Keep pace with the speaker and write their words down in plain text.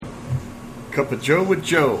Cup of Joe with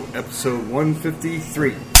Joe, episode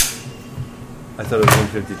 153. I thought it was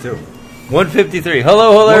 152. 153.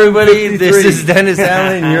 Hello, everybody. This is Dennis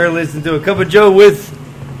Allen. You're listening to A Cup of Joe with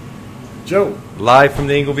Joe. Live from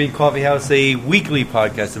the Ingleby Coffee House, a weekly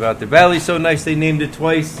podcast about the Valley. So nice they named it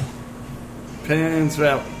twice. Penns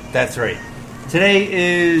Valley. That's right. Today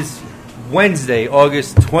is Wednesday,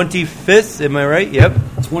 August 25th. Am I right? Yep.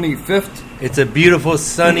 25th. It's a beautiful,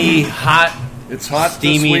 sunny, hot, it's hot,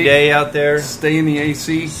 steamy this week. day out there. Stay in the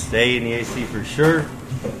AC. Stay in the AC for sure.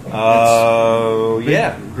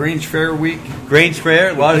 Yeah. Grange Fair week. Grange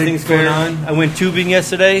Fair, a lot of things going on. I went tubing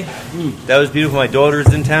yesterday. That was beautiful. My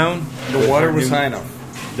daughter's in town. The water was high enough.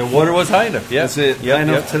 The water was high enough, yeah. Is it high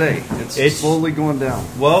enough today? It's slowly going down.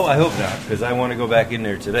 Well, I hope not, because I want to go back in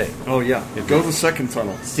there today. Oh, yeah. Go the second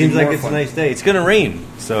tunnel. Seems like it's a nice day. It's going to rain,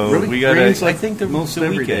 so really? We got to... Like I think the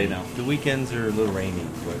every weekend day now. The weekends are a little rainy,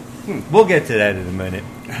 but we'll get to that in a minute.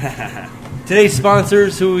 Today's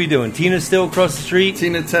sponsors, who are we doing? Tina's still across the street.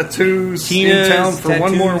 Tina Tattoos Tina's in town for tattoos.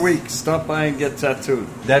 one more week. Stop by and get tattooed.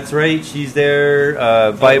 That's right. She's there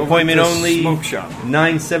by appointment only. Smoke shop.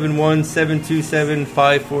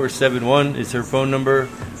 971-727-5471 is her phone number.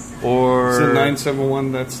 Or So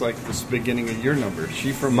 971, that's like the beginning of your number.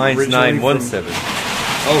 She from mine's originally 917.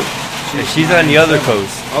 She's on the other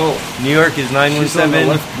coast. Oh. New York is 917. She's on the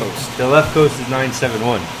left coast. The left coast is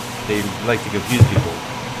 971. They like to confuse people.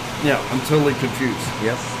 Yeah, I'm totally confused.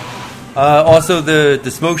 Yep. Also,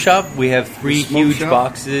 the smoke shop. We have 3 huge shop?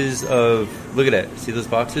 boxes of. Look at that. See those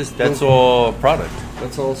boxes? That's all product.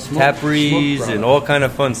 That's all smoke. Taprees and all kind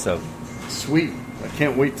of fun stuff. Sweet. I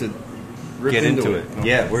can't wait to Get into it. Okay.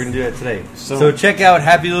 Yeah, we're going to do that today. So check out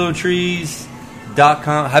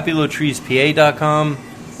happylittlетrees.com, happylittletreespa.com,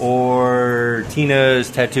 or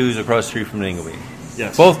Tina's Tattoos across the street from Ingleby.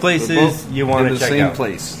 Yes. Both places you want to check same out.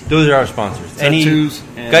 Place. Those are our sponsors. Tattoos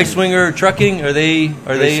and Geiswinger Trucking, are they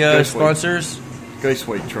Geiswig. sponsors?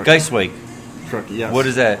 Geiswig Truck. Geiswig. Truck, yes. What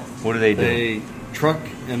is that? What do they do? They truck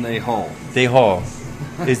and they haul. They haul.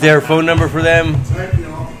 Is there a phone number for them?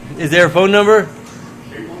 Is there a phone number?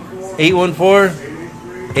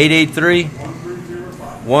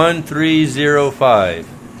 814-883-1305.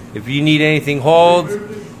 If you need anything hauled,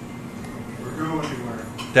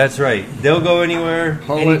 that's right. They'll go anywhere,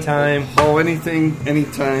 anytime. Haul anything,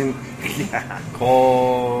 anytime.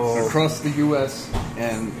 Call across the U.S.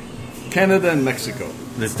 and Canada and Mexico.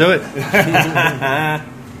 Let's do it. How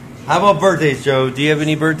about birthdays, Joe? Do you have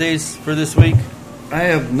any birthdays for this week? I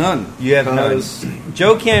have none. You have none.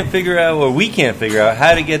 Joe can't figure out, or we can't figure out,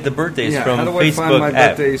 how to get the birthdays from how do Facebook I find my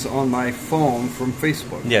app. birthdays on my phone from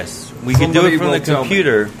Facebook? Yes, we can do it from the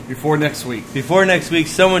computer. Before next week. Before next week,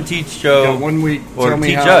 someone teach Joe, got 1 week, or tell me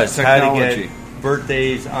teach how us how to technology. get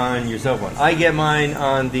birthdays on your cell phone. I get mine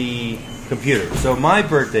on the computer. So my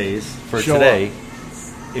birthdays for today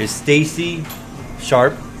is Stacy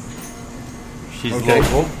Sharp. She's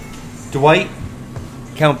local. Dwight,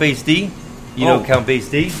 Count Base D. You know Count Base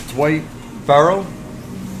D. Dwight Farrell.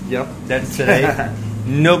 Yep. That's today.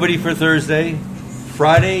 Nobody for Thursday.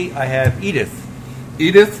 Friday, I have Edith.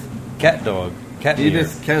 Edith? Cat dog. Catmere.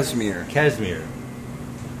 Edith Casimir. Casimir.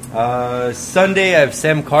 Sunday, I have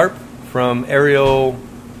Sam Karp from Aeronomics.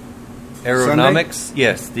 Sunday?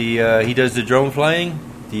 Yes, he does the drone flying.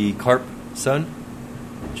 The Karp son.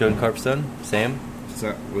 Joan Karp's son. Sam.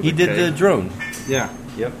 He did the drone. Yeah.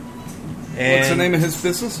 Yep. And what's the name of his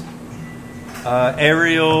business?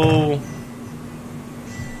 Aeronautics?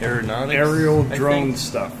 Aerial drone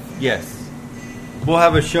stuff. Yes. We'll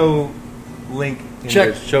have a show link in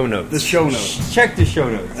the show notes. The show notes. Check the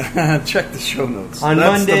show notes. Check the show notes. On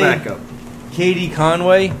That's Monday, the backup. Katie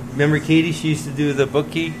Conway. Remember Katie? She used to do the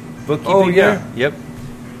bookkeeping. Oh, yeah. There? Yep.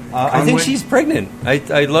 I think she's pregnant.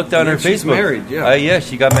 I looked on her Facebook. She's married, yeah. Yeah,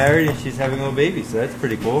 she got married and she's having a little baby, so that's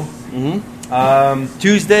pretty cool. Mm-hmm.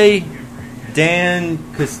 Tuesday, Dan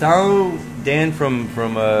Costello. Dan from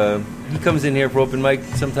he comes in here for open mic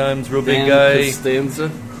sometimes. Real big guy. Costanza?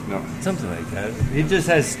 No. Something like that. He just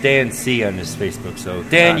has Dan C on his Facebook. So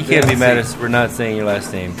Dan, you can't be mad at us. We're not saying your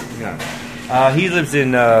last name. Yeah. He lives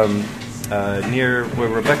in near where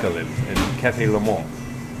Rebecca lives in Cafe Le Mans.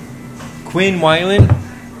 Quinn Weiland.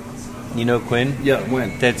 You know Quinn? Yeah,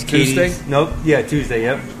 when? That's Tuesday? Katie's. Nope. Yeah, Tuesday,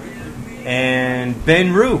 yep. And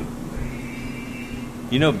Ben Rue.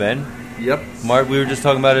 You know Ben. Yep. We were just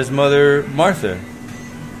talking about his mother, Martha.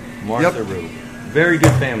 Martha Rue. Very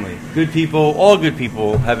good family. Good people. All good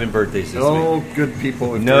people having birthdays this week. All good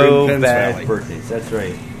people. If No they're in Penns bad Valley. birthdays. That's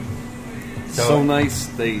right. So nice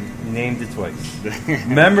they named it twice.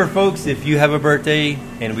 Remember, folks, if you have a birthday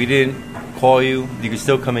and we didn't call you. You can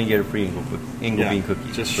still come and get a free Ingle Bean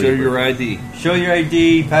cookie. Just for show your your birthday. ID. Show your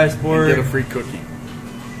ID, passport. And get a free cookie.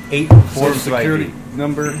 8 Social forms of security ID.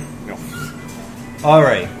 number. No. All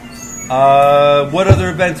right. What other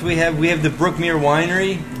events we have? We have the Brookmere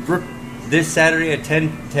Winery this Saturday at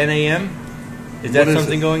 10 a.m. Is that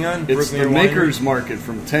something going on? It's Brookmere the Winery? Makers Market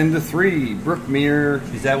from 10 to 3. Brookmere.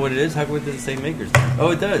 Is that what it is? How come it doesn't say Makers? Oh,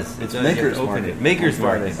 it does. It's Makers Market. Makers On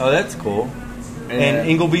Friday. Market. Oh, that's cool. And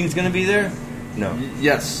Inglebean's going to be there? No.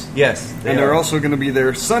 Yes. Yes. And they're also going to be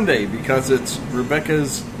there Sunday because it's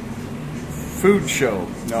Rebecca's food show.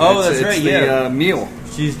 No, that's right. The meal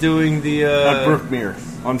She's doing the at Brookmere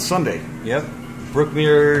on Sunday. Yep.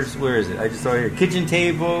 Brookmere's, where is it? I just saw it here. Kitchen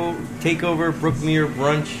table takeover Brookmere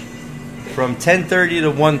brunch from 10:30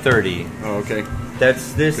 to 1:30. Oh, okay.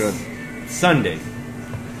 That's this Sunday.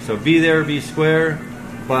 So be there, be square.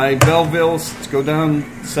 By Belleville's, go down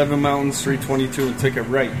 7 Mountains, 322, and take a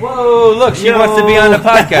right. Whoa, look, she wants to be on the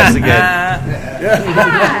podcast again.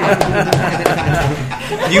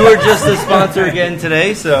 You were just the sponsor again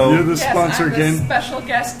today, so... You're the sponsor I'm again. The special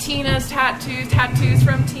guest, Tina's Tattoos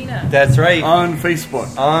from Tina. That's right. On Facebook.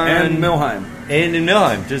 And Milheim. And in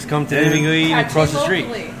Milheim. Just come to New England across the street.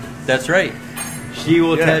 Locally. That's right. She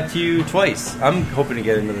will tattoo you twice. I'm hoping to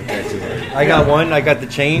get another tattoo. I got one. I got the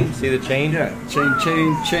chain. See the chain? Yeah.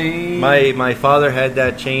 Chain. My father had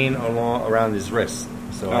that chain around his wrist,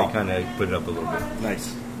 so I kind of put it up a little bit.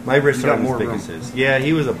 Nice. My wrists You are got as more big room. as his. Yeah,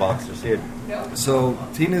 he was a boxer. So So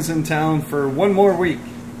Tina's in town for one more week,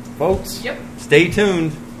 folks. Yep. stay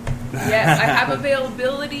tuned. Yes, I have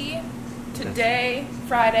availability today,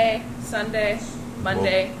 Friday, Sunday,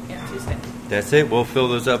 Monday, and Tuesday. That's it. We'll fill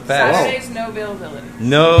those up fast. Saturday's no availability.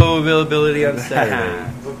 No availability on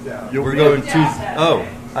Saturday. We're going Yeah, Tuesday. Saturday. Oh,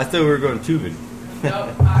 I thought we were going tubing. Nope,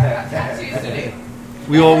 I got tattoos to do.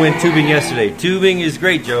 We all went tubing yesterday. Tubing is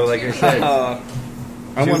great, Joe. Like I said, I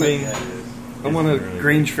want tubing. I want a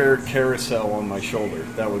Grange Fair carousel on my shoulder.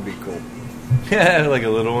 That would be cool. Yeah, like a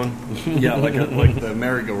little one. Yeah, like the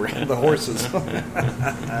merry-go-round, the horses.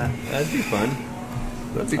 That'd be fun.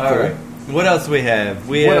 That'd be cool. All right. What else we have?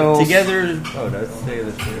 We What have else? together. Oh, that's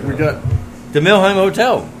We got the Milheim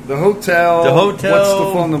Hotel. the hotel. The hotel. What's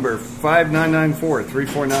the phone number?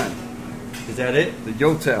 5994-349. Is that it? The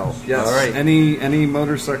Yotel. Yes. All right. Any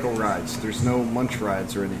motorcycle rides. There's no munch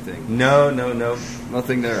rides or anything. No.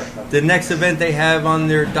 Nothing there. The next event they have on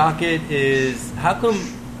their docket is how come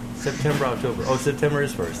September, October? Oh, September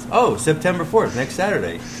is first. Oh, September 4th, next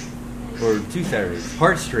Saturday, or 2 Saturdays.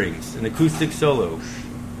 Heartstrings, an acoustic solo.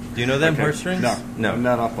 Do you know them, Okay. Heartstrings? No. I'm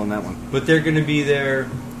not up on that one. But they're going to be there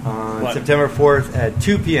on What? September 4th at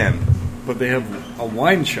 2 p.m. But they have a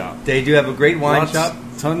wine shop. They do have a great wine Lots- shop.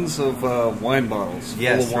 Tons of wine bottles.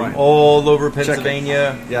 Yes, full of wine. from all over Check it.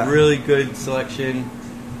 Pennsylvania. Yeah. Really good selection.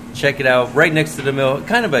 Check it out. Right next to the mill,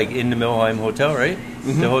 kind of like in the Milheim Hotel, right?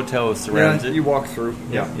 The hotel surrounds it. You walk through.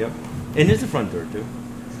 Yep. And there's a front door too.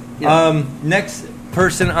 Yeah. Next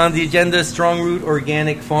person on the agenda, Strongroot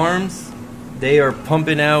Organic Farms. They are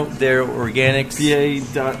pumping out their organics.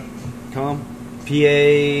 PA.com.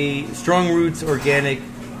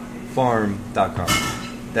 StrongrootsOrganicFarm.com.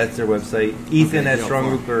 That's their website. Ethan at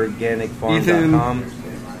StrongrootsOrganicFarm.com.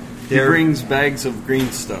 He brings bags of green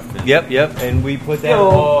stuff in. Yep. And we put that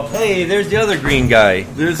all. Hey, there's the other green guy.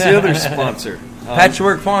 There's the other sponsor.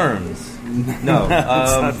 Patchwork Farms. No.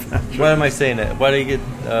 not What am I saying? Why do you get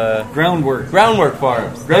Groundwork. Groundwork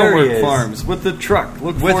Farms? There he Groundwork is. Farms with the truck.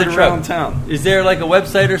 Look With for the it truck. around town. Is there like a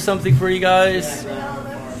website or something for you guys?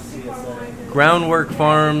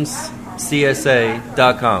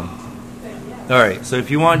 GroundworkFarmsCSA.com. All right. So if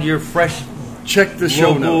you want your fresh Check the show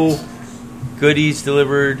local notes. goodies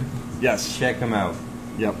delivered, Yes. check them out.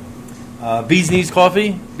 Yep. Bee's Knees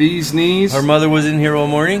Coffee. Bee's Knees. Her mother was in here all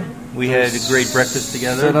morning. We had a great breakfast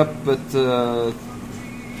together. Set up at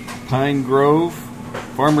Pine Grove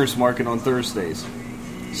Farmers Market on Thursdays.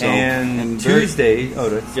 So, and very- Tuesday. Oh,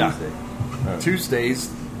 that's Yeah. Tuesday. Tuesdays,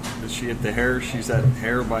 is she at the hair? She's at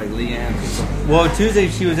Hair by Leanne. Well, Tuesday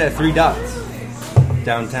she was at 3 Dots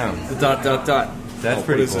downtown. The ... That's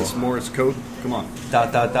pretty What is cool. this, Morse code? Come on. ...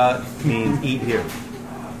 means eat here.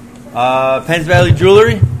 Penns Valley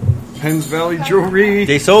Jewelry. Penns Valley Jewelry.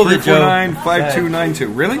 They sold it, Joe. 349-5292.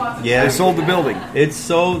 Really? Yeah. They sold the building. It's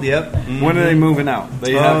sold. Yep. Mhm. When are they moving out?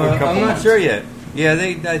 They have a couple I'm not months. sure yet. Yeah,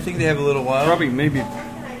 I think they have a little while. Probably maybe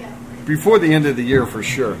before the end of the year for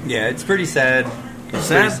sure. Yeah, it's pretty sad. It's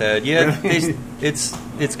Sad? pretty sad. Yeah, Really? it's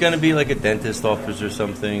going to be like a dentist office or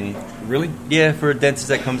something. Really? Yeah, for a dentist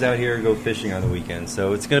that comes out here and go fishing on the weekend.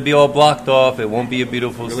 So it's going to be all blocked off. It won't be a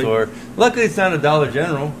beautiful Really? store. Luckily, it's not a Dollar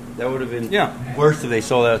General. That would have been Yeah. worse if they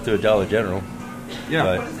sold out to a Dollar General. Yeah.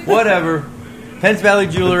 But whatever. Penns Valley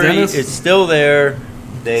Jewelry Dennis- is still there.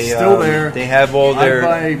 They Still there. They have all I their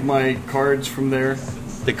buy my cards from there.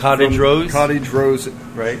 the Cottage From Rose. Cottage Rose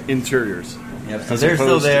Right. interiors. Yep. So As they're still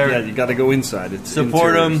opposed to- there. yeah, you got to go inside. It's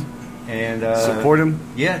Support interiors. them and Support them.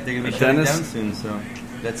 Yeah, they're gonna be shutting Dennis? down soon. So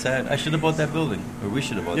that's sad. I should have bought that building, or we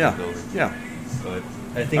should have bought Yeah, that building. yeah. But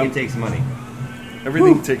I think it takes money.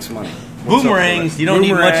 Everything takes money. What's up with Boomerangs. that? You don't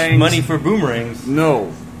need much Boomerangs. money for boomerangs.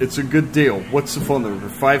 No, it's a good deal. What's the phone number?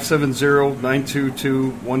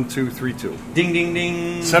 570-922-1232. Ding, ding,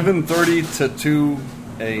 ding. 7:30 to 2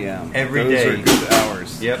 a.m. Every Those day. are good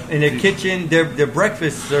hours. Yep. In their kitchen, their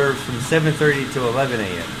breakfast serves from 7:30 to 11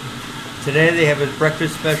 a.m. Today they have a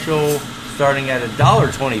breakfast special starting at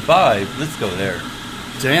 $1.25. Let's go there.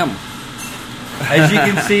 Damn. As you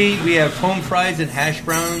can see, we have home fries and hash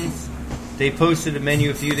browns. They posted a menu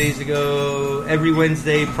a few days ago. Every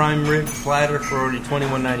Wednesday, prime rib platter for only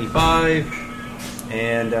 $21.95,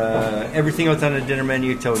 and everything else on the dinner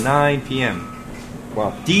menu till 9 p.m.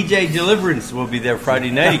 Wow. DJ Deliverance will be there Friday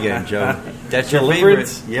night again, Joe. That's your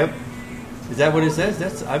Deliverance? favorite. Yep. Is that what it says?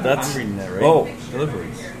 I'm reading that right. Oh.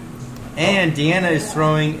 Deliverance. And Deanna is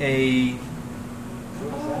throwing a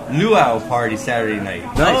luau party Saturday night.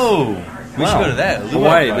 Nice. Oh, we should go to that. A luau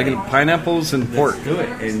Hawaii. party. They got pineapples and pork. Let's do it.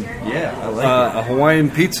 And yeah, I like A Hawaiian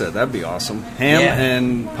pizza. That'd be awesome. Ham Yeah.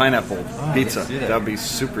 and pineapple pizza. let's do that. That'd be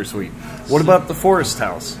super sweet. What about the Forest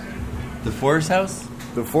House? it. The Forest House?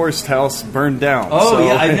 The Forest House burned down. Oh, so-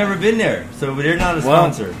 yeah, I've never been there. So they're not a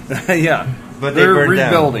Well, sponsor. yeah. But they they're burned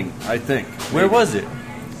down. rebuilding, I think. Where was it?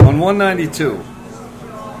 On 192.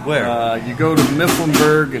 Where? You go to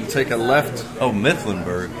Mifflinburg and take a left. oh,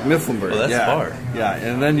 Mifflinburg. Mifflinburg. Oh, that's yeah. far. Yeah,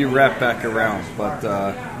 and then you wrap back around. But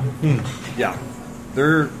yeah,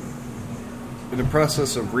 they're in the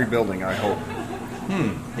process of rebuilding. I hope.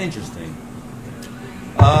 Interesting.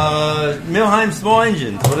 Milheim Small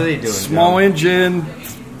Engines. What are they doing? Small John? engine.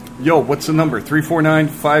 Yo, what's the number?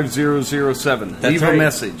 349-5007. That's Leave right. a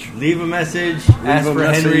message. Leave a message. Ask a for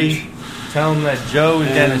message. Henry. Tell him that Joe and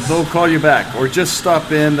And Dennis. they'll call you back. Or just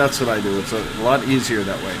stop in. That's what I do. It's a lot easier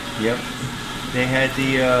that way. Yep. They had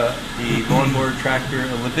the lawnmower tractor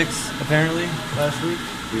Olympics apparently last week.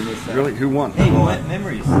 We missed that. Really? Who won? Hey, what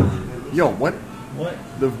memories? Yo, what? What?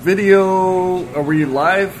 The video, were you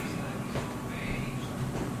live?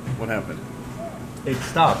 What happened? It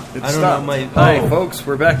stopped. It I don't stopped. know my. Hi, oh, folks,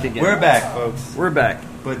 we're back again. we're back, folks. We're back.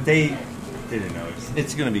 But they didn't know.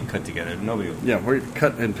 It's going to be cut together. Nobody will. Yeah, we're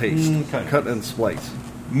cut and paste. Cut. And splice.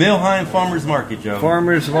 Milheim Farmers Market, Joe.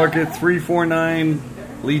 Farmers Market 349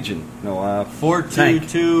 Legion. No, Tank.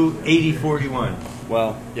 422-8041.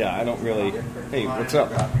 Well, yeah, I don't really. Hey, what's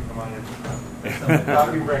up? Coffee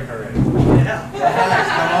break already. Come on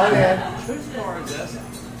in. Whose car is this?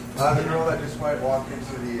 The girl that just might walk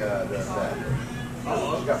into the bed.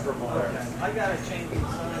 She's got purple hair. I gotta change the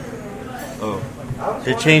signs. Oh.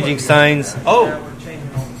 They're changing signs. Oh! We're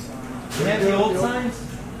changing all the signs. Can I have the old signs?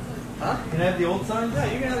 Huh? Can I have the old signs? Yeah,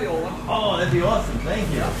 you can have the old one. Oh, that'd be awesome. Thank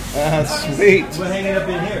you. Sweet. We'll hang it up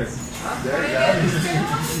in here. There you go.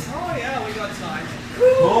 Oh yeah, we got signs.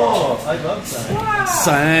 Oh, I love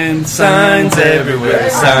signs. Signs everywhere.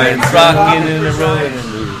 Signs rocking and rolling.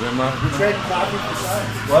 You trade coffee for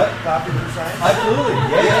signs? What? Coffee for signs? Absolutely.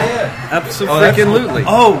 Yeah. Absolutely.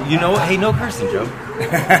 Oh, you know what? Hey, no cursing, Joe.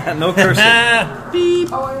 No cursing. Beep.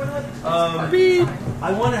 Beep.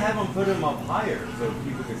 I want to have them put them up higher so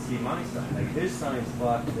people can see my sign. Like his signs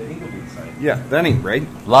block the Inglewood sign. Yeah, that ain't right.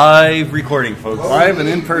 Live recording, folks. Live and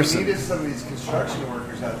in person. We needed some of these construction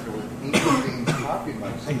workers out there with ink coffee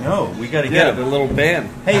mugs. I know. We got to Yeah, get the them. little band.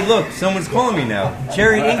 Hey, look. Someone's calling me now.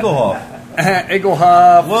 Jerry Engelhoff.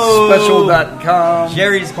 Egelhoff, Whoa. special.com.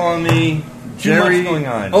 Jerry's calling me. Too much going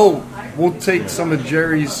on. Oh, we'll take some of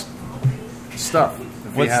Jerry's stuff.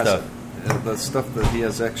 If What he has stuff? it. The stuff that he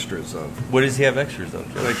has extras of. What does he have extras of,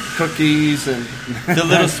 Joe? Like cookies and The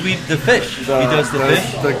little sweet, the fish. He does the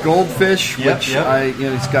fish. The goldfish, Yep, which yep.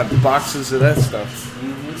 he's got boxes of that stuff.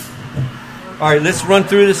 All right, let's run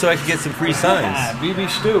through this so I can get some free signs. BB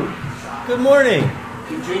Stew. Good morning.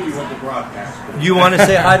 Continue with the broadcast. You want to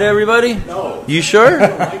say hi to everybody? No. You sure?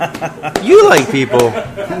 You like people.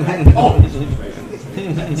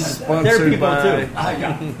 They're Sponsored people by.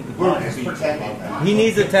 too. We're just pretending that. He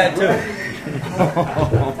needs a tattoo.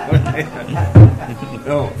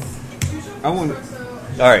 No, I want.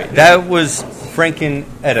 All right, that was Frank and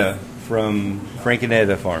Etta from Frank and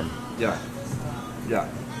Etta Farm Yeah.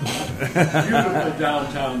 Beautiful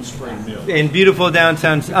downtown Spring Mill. in beautiful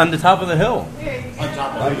downtown on the top of the hill. On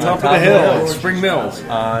top On of top of the hill, Spring Mills.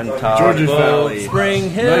 On top Georges of Valley. Spring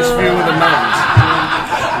Hill. Nice view of the mountains.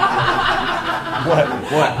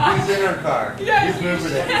 What? He's in her car. He's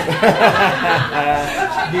moving it.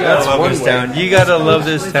 You gotta love this town. You gotta love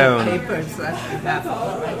this town.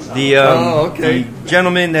 The okay. the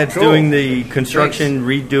gentleman that's Cool. doing the construction,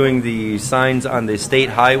 redoing the signs on the state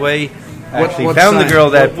highway, actually What found sign? the girl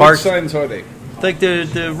that What parked signs are they? like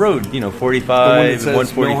the road, The one that 45, says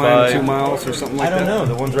 145. 2 miles or something like I don't that? know.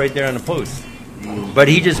 The one's right there on the post. But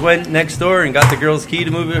he just went next door and got the girl's key to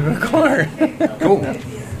move her car. Cool.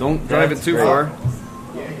 Don't drive it too great. far.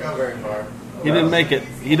 You didn't go very far. He didn't make it.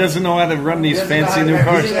 He doesn't know how to run these fancy new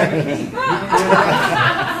cars.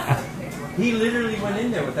 He literally went in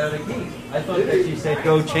there without a key. I thought that she said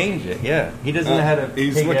go change it. Yeah, he doesn't know how to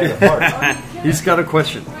He's take looking. it out of park. He's got a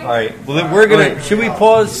question. All right. Well, then we're gonna. Right. Should we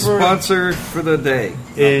pause for? Sponsor for the day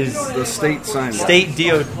Is the state sign. state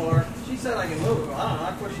DO? Car. She said I can move it. I don't know.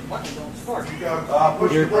 I push the button, it don't start.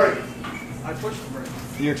 Push the brake. I push the brake.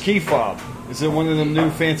 Your key fob. Is it one of them new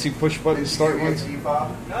fancy push button start ones?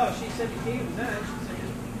 No, she said the key was in. She said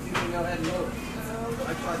you can go ahead and move it.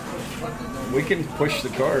 I tried to push the button. We can push the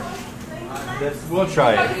car. We'll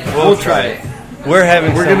try it. We'll try it. We're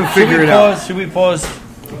having. We're some- gonna figure should we it out. pause? Should we pause?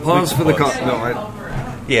 Pause for the car. No,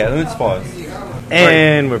 Yeah, let's pause.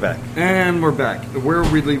 And we're back. and we're back. Where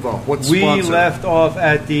we leave off? What We sponsor? left off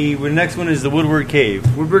at the next one is the Woodward Cave.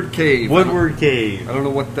 Woodward Cave. Woodward Cave. I don't know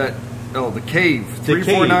what that. Oh, the Cave. The Cave.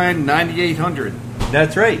 349-9800.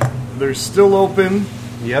 That's right. They're still open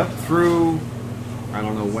Yep. through. I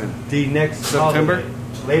don't know when. The next September? holiday.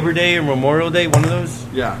 Labor Day or Memorial Day, one of those.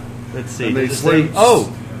 Yeah. Let's see. And they Does it say- sleep-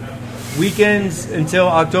 weekends until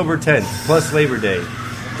October 10th plus Labor Day.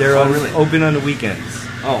 They're Oh, on, really? open on the weekends.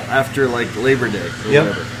 Oh, after like Labor Day. Or Yep.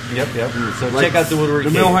 whatever. Yep. So Like, check out the Woodward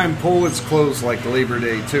The Cave. Milheim Pool is closed like Labor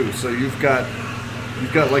Day too, so you've got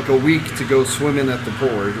like a week to go swimming at the pool,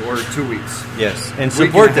 or 2 weeks. Yes, and Week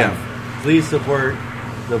support and a them. Please support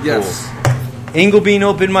the Yes, pool. Inglebean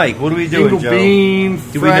Open Mic. What are we doing, Joe? Inglebean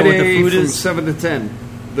Do we know what the Friday food from is? 7 to 10.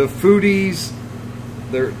 The foodies,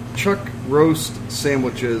 they're chuck roast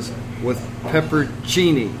sandwiches with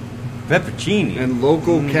peppercini Peppercini. and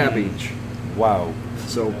local cabbage. Wow.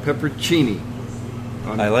 So peppercini.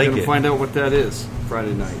 I'm I like gonna it. find out what that is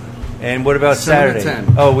Friday night. And what about 7 Saturday? to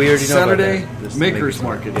 10. Oh, we already know Saturday, about that. This is Makers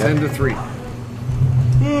Market, Yeah. 10 to 3.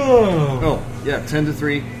 Oh. Oh, yeah, 10 to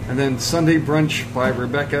 3. And then Sunday brunch by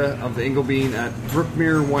Rebecca of the Inglebean at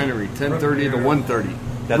Brookmere Winery, 10:30 to 1:30.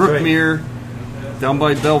 That's right. Brookmere, down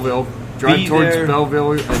by Belleville. Drive Be towards there.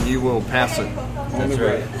 Belleville and you will pass it. That's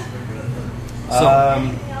right. So,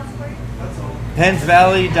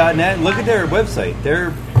 PennsValley.net. Look at their website.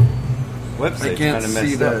 Their I website's can't kind of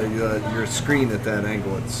see messed up. your screen at that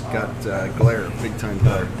angle. It's got glare, big time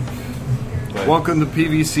glare. But Welcome to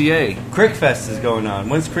PVCA. Crickfest is going on.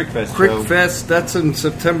 When's Crickfest? Crick Joe? Fest, that's on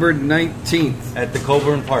September 19th. At the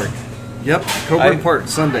Colburn Park. Yep, Coburn I- Park,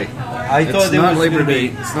 Sunday. I It's thought it not was Labor gonna Day.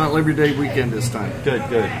 be- It's not Labor Day weekend this time. Good.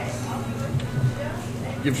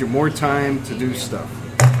 Gives you more time to do stuff.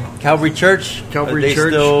 Calvary Church. Calvary are they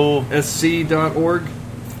Church, Still, SC.org.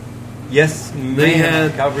 yes, They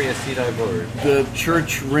had- CalvarySC.org. The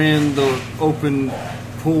church ran the open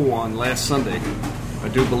pool on last Sunday, I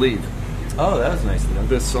do believe. Oh, that was nice of them.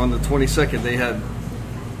 This on the 22nd. They had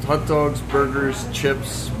hot dogs, burgers,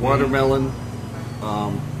 chips, watermelon.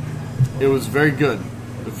 It was very good.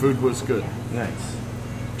 The food was good. Nice.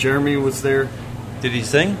 Jeremy was there. Did he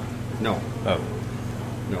sing? No. Oh.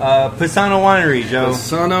 No. Pisano Winery, Joe.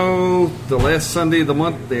 Pisano, the last Sunday of the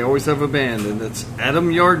month, they always have a band, and it's Adam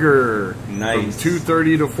Yarger. Nice. From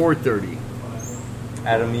 2:30 to 4:30.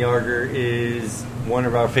 Adam Yarger is one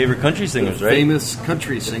of our favorite country singers, The right? famous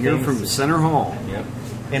country singer famous from singer. Center Hall. Yep.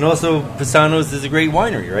 And also, Pisano's is a great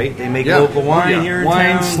winery, right? They make Yeah. local wine Oh, yeah. here in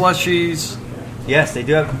Wine, town. slushies. Yes, they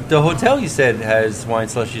do have. The hotel you said has wine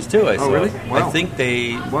slushies too. I saw. really? Wow. I think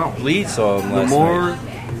they. Wow. Lee saw them The last more, night.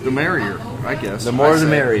 the merrier, I guess. The more I the say.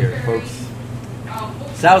 merrier, folks.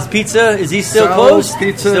 Sal's Pizza, is he still Sal's closed?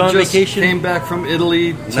 Pizza Still on just vacation? came back from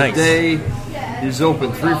Italy Nice. today. He's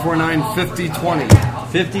open 349-5020.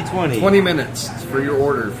 50/20. 20 minutes for your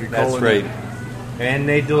order if you call That's it. right. And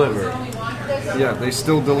they deliver. Yeah, they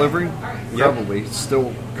still delivering? Yep. Probably.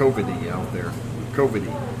 Still COVID-y out there.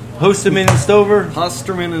 COVID-y. Hosterman and Stover.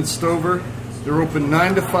 Hosterman and Stover, they're open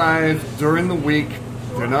 9 to 5 during the week.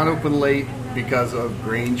 They're not open late because of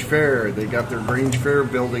Grange Fair. They got their Grange Fair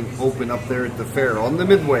building open up there at the fair on the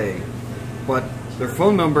Midway. But their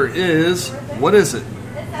phone number is, what is it?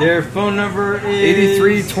 Their phone number is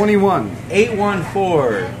 8321.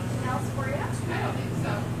 814.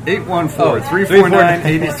 814 Oh, 349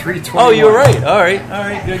 8321. Oh, you were right. All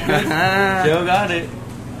right. Good. Joe got it.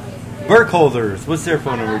 Burkholders. What's their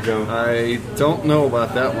phone number, Joe? I don't know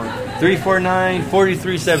about that one.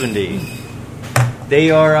 349-4370.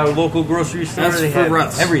 They are our local grocery store. That's they for have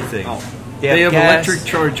Russ. everything. Oh. They They have gas. electric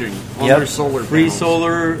charging on Yep. their solar Free panels.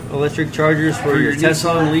 solar electric chargers for for your your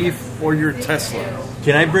Tesla. Nissan Leaf or your Tesla.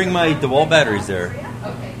 Can I bring my DeWalt batteries there?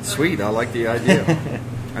 Sweet, I like the idea.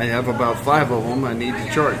 I have about 5 of them I need to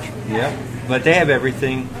charge. Yeah. But they have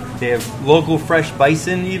everything. They have local fresh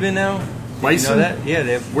bison even now. Did Bison? You know that? Yeah,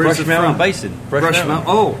 they have Where's Brush it Mountain from? bison. Brush Brush Mountain.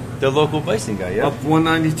 Mountain. Oh, The local bison guy, yeah. up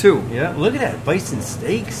 192. Yeah, look at that. Bison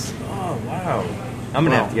steaks. Oh, wow. I'm going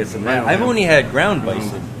to Wow. have to get some of I that. don't I've know. only had ground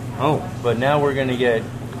bison, Oh, but now we're going to get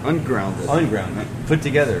ungrounded. unground, put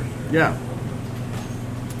together. Yeah.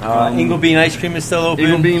 Ingle Bean ice cream is still open.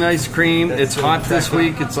 Eagle Bean ice cream. That's It's hot this fantastic.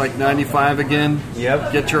 week. It's like 95 again.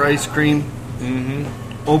 Yep. Get your ice cream. Mm-hmm.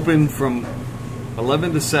 Open from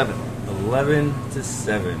 11 to 7 11 to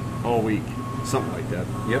 7. all week. Something like that.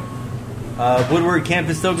 Yep. Woodward Camp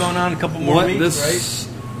is still going on a couple more What weeks, this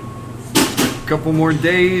couple more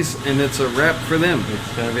days and it's a wrap for them. right?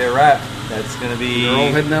 It's going to be a wrap. That's going to be... They're all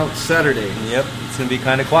heading out Saturday. Yep. It's going to be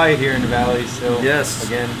kind of quiet here in the valley. So Yes.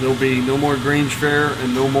 Again, There'll be no more Grange Fair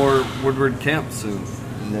and no more Woodward Camp soon.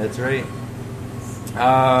 that's right.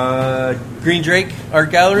 Green Drake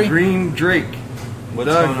Art Gallery. Green Drake. What's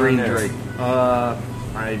The going on Green there? Drake.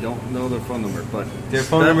 I don't know their phone number, but Their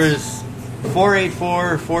phone number is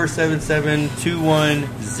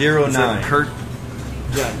 484-477-2109. Is that Kurt.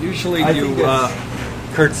 Yeah, usually I you think that's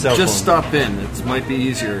Kurt's cell just phone. stop in. It might be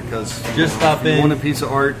easier because Just stop if you in. want a piece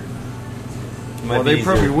of art. Might Well, be they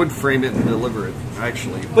probably easier. would frame it and deliver it,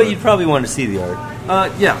 actually. But you'd probably want to see the art.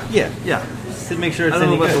 Yeah, Yeah. yeah. Just to make sure I it's don't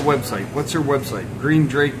know any about good. the website. What's your website?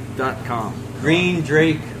 greendrake.com.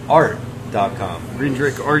 GreenDrakeArt.com.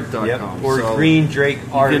 greendrakeart.com. Yep. Or So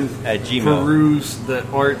GreenDrakeArt you can at Gmail. peruse the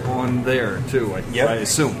art on there, too, Yep. I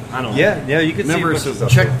assume. I don't know. Yeah, you can Remember, see a bunch of so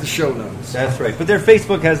stuff check there. the show notes. That's right. But their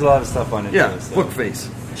Facebook has a lot of stuff on it. Yeah, too, so. Bookface.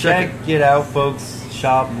 Check it out, folks.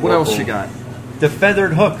 Shop. What else local. you got? The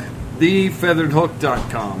Feathered Hook.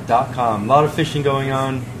 TheFeatheredHook.com. .com. A lot of fishing going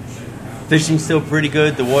on. Fishing's still pretty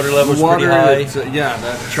good. The water level's The water, pretty high. it's, yeah,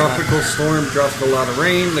 that tropical storm dropped a lot of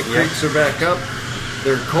rain. The creeks are back up.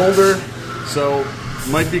 They're colder, so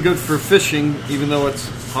might be good for fishing, even though it's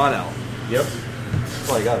hot out. Yep.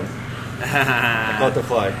 Oh, I got it. I caught the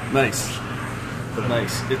fly. Nice.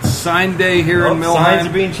 Nice. It's sign day here in Milheim. Signs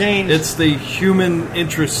are being changed. It's the human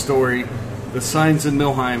interest story. The signs in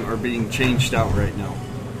Milheim are being changed out right now.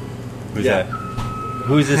 Who's yeah. that?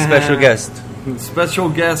 Who's this special guest? Special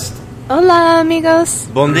guest, Hola, amigos.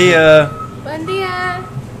 Bon dia. Buen dia.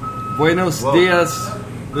 Buenos Whoa. Dias,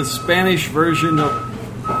 the Spanish version of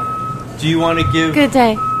Do you want to give... Good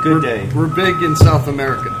day. Good day. We're big in South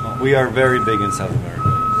America. We are very big in South America.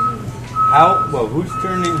 How? Well, whose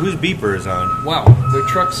beeper is on? Wow, their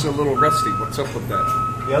truck's a little rusty. What's up with that?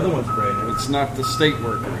 The other one's brand new. It's not the state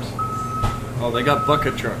workers. Oh, they got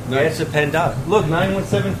bucket truck. Yeah, it's a PennDOT. Look,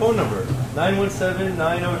 917 phone number.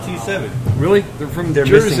 917-9027. Really? They're from They're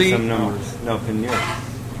Jersey. missing some numbers. No, Penn York.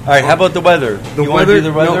 All right, how about the weather? The you wanna weather? do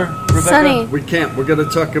the weather, No. Rebecca? Sunny. We can't. We're going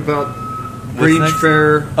to talk about Grange next?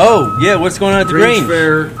 Fair. Oh, yeah, what's going on at the Grange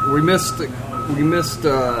Grange? Fair. We missed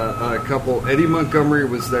a couple. Eddie Montgomery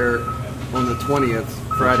was there on the 20th,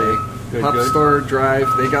 Friday. Good, Pop good. Star Drive.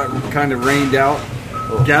 They got kind of rained out.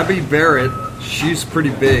 Oh. Gabby Barrett, she's pretty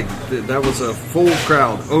big. That was a full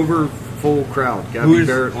crowd, over full crowd. Gabby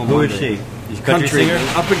Barrett on who is Monday. she? She's a country singer?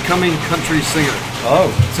 up and coming country singer.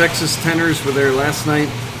 Oh, Texas Tenors were there last night,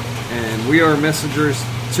 and We Are Messengers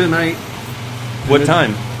tonight. what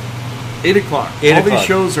time? 8 o'clock. 8 All these o'clock.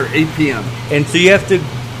 shows are 8 p.m. And so you have to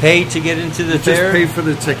pay to get into the Just fair? pay for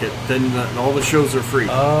the ticket. Then all the shows are free.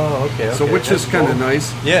 Oh, okay. So which is kind of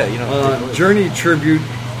nice. Yeah, you know. Journey tribute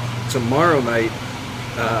tomorrow night.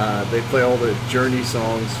 They play all the Journey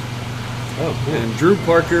songs. Oh, cool. And Drew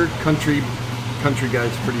Parker, country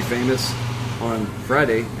guy's pretty famous, on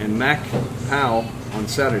Friday, and Mac Powell on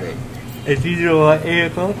Saturday. It's usually 8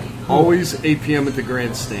 o'clock? Always 8 p.m. at the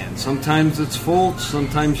grandstand. Sometimes it's full.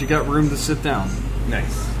 Sometimes you got room to sit down.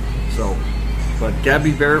 Nice. So, but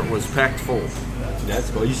Gabby Barrett was packed full. That's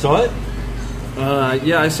cool. You saw it?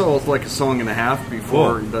 Yeah, I saw like a song and a half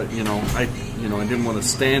before. Cool. I didn't want to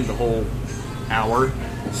stand the whole hour.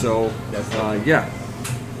 So, yeah.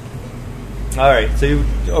 All right. So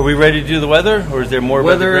are we ready to do the weather, or is there more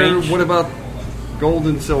Weather. about the Grange? What about gold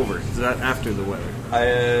and silver? Is that after the weather?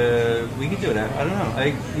 We can do it. I don't know.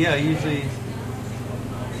 I usually.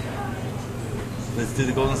 Let's do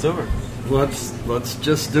the gold and silver. Let's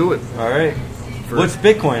just do it. All right. What's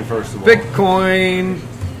Bitcoin first of all? Bitcoin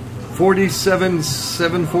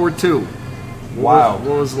 47,742. Wow.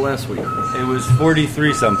 What was the last week? It was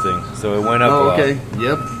 43 something, so it went up. Oh, a lot. okay.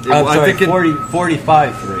 Yep. I'm I sorry, think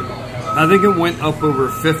 45.3. I think it went up over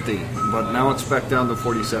 50, but now it's back down to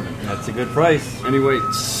 47. That's a good price. Anyway,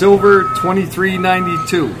 silver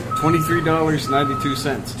 $23.92.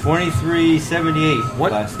 $23.92. 23.78.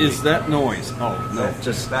 What last is week. that noise? Oh no,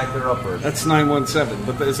 Just back there upward. that's 917.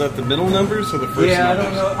 But is that the middle numbers or the first? Yeah, I numbers?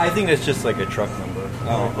 don't know. I think that's just like a truck number.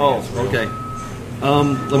 Oh, okay.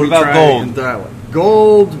 Let What me about try gold? and dial it.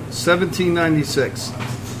 Gold $17.96.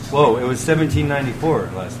 Whoa, it was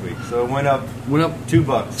 17.94 last week, so it went up Went up $2.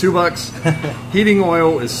 $2. Heating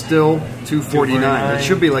oil is still $2.49. $2.49. It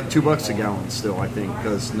should be like $2 a gallon still, I think,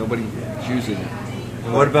 because nobody's using it.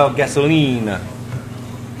 And what about gasoline?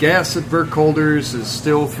 Gas at Burkholders is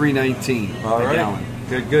still $3.19 All a right. gallon.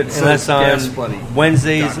 Good. And that's Gas on Buddy.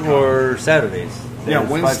 Wednesdays .com. or Saturdays. Yeah, There's 5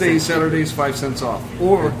 Wednesdays, cents. Saturdays, 5 cents off.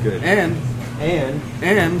 Or Good. and And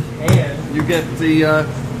you get the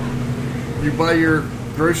you buy your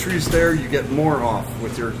groceries there, you get more off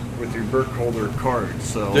with your Burkholder card.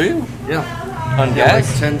 So Do you? Yeah. on Yeah, like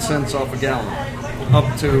gas? 10 cents off a gallon. Up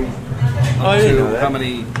to I didn't know to that. how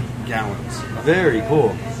many gallons? Very cool.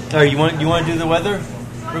 All right, you want to do the weather,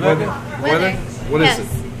 Rebecca? Weather? What is yes.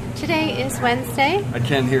 it? Today is Wednesday, I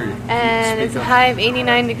can't hear you. and Speak it's a up. high of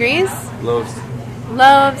 89 degrees, Loaves.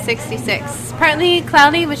 low of 66. Partly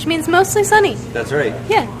cloudy, which means mostly sunny. That's right.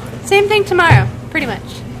 Yeah, same thing tomorrow, pretty much.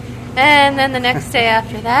 And then the next day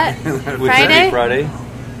after that, Which is Friday.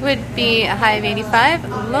 would be a high of 85,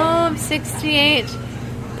 low of 68,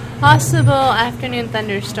 possible afternoon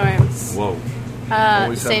thunderstorms. Whoa.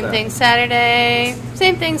 Always have Same that. thing Saturday,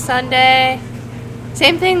 same thing Sunday,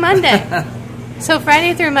 same thing Monday. So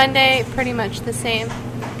Friday through Monday, pretty much the same.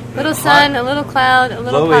 Little sun, a little cloud, a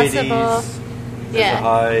little Low possible. 80s. Yeah.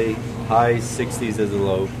 High 60s as a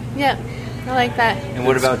low. Yep, I like that. And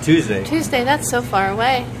what about Tuesday? Tuesday, that's so far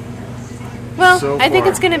away. Well, So I think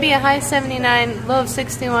far. it's going to be a high 79, low of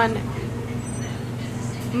 61.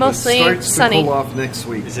 Mostly It starts sunny. to cool off next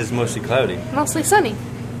week. This is mostly cloudy. Mostly sunny.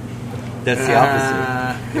 That's the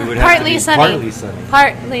opposite. It would have to Partly be sunny. partly sunny.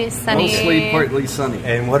 Partly sunny. Mostly partly sunny.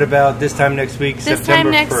 And what about this time next week, This September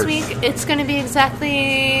time next 1st? week, it's going to be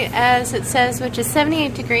exactly as it says, which is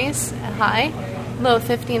 78 degrees high, low of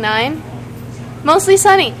 59. Mostly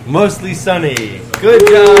sunny. Mostly sunny. Good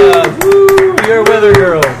job. Woo, you're a weather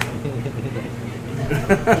girl.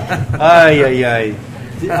 Ay.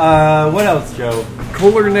 What else, Joe?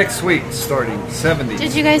 Cooler next week, starting 70s.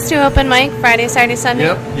 Did you guys do open mic Friday, Saturday, Sunday?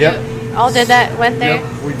 Yep. All did that, went there?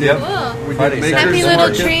 Yep, we did. Yep. Cool. We Friday, did Maker's Saturday, Happy little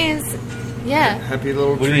Market. trees. Yeah. Happy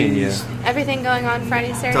little What do you mean, trees. Everything going on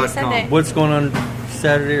Friday, Saturday, .com. Sunday. What's going on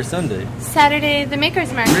Saturday or Sunday? Saturday, the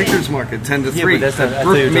Maker's Market. Makers Market, 10 to Yeah, 3. but that's not. I At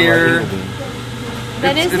thought you were talking about Brookmere. Inglewood.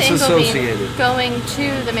 That is It's the Ingleby associated. going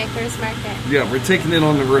to the Maker's Market. Yeah, we're taking it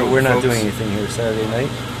on the road. But we're not folks. doing anything here Saturday night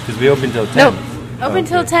because we open till 10. Nope. Open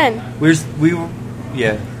till Okay. 10.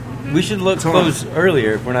 Yeah. We should look Tom. close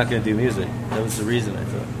earlier if we're not going to do music. That was the reason I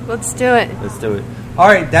thought. Let's do it. Let's do it. All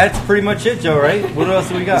right, that's pretty much it, Joe. Right? What else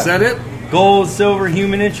do we got? Is that it? Gold, silver,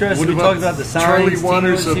 human interest. What we talked about the signs. Charlie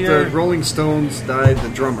Waters Tino's of here. the Rolling Stones died, the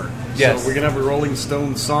drummer. Yes. So we're going to have a Rolling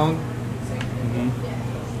Stones song.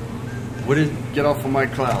 What is Get Off of My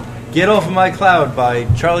Cloud. "Get Off of My Cloud" by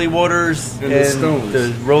Charlie Waters And the Stones.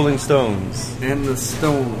 the Rolling Stones. And the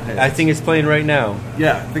Stoneheads. I think it's playing right now.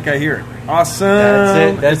 Yeah, I think I hear it. Awesome. That's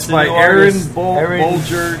it. That's it's the by new Aaron artist. Aaron-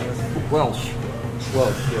 Bolger Welsh.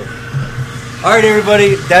 Well, sure. All right,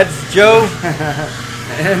 everybody. That's Joe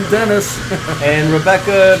And Dennis. and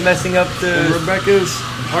Rebecca messing up And the. Rebecca's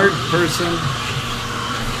art person.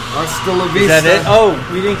 Hasta la Is vista. that it? Oh,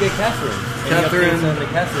 we didn't get Catherine. Any Catherine. updates on the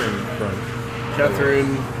Catherine front?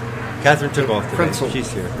 Catherine took off today. Pretzel.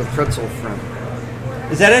 She's here. The pretzel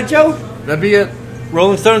friend. Is that it, Joe? That'd be it.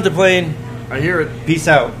 Rolling Stones are playing. I hear it. Peace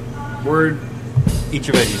out. Word. Eat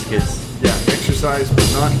your veggies, kids. Yeah, exercise, but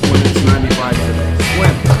not when it's 95 today.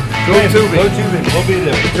 Swim. Go tubing. Go tubing. We'll be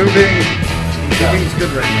there. Tubing. Tubing's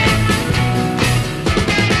good right now.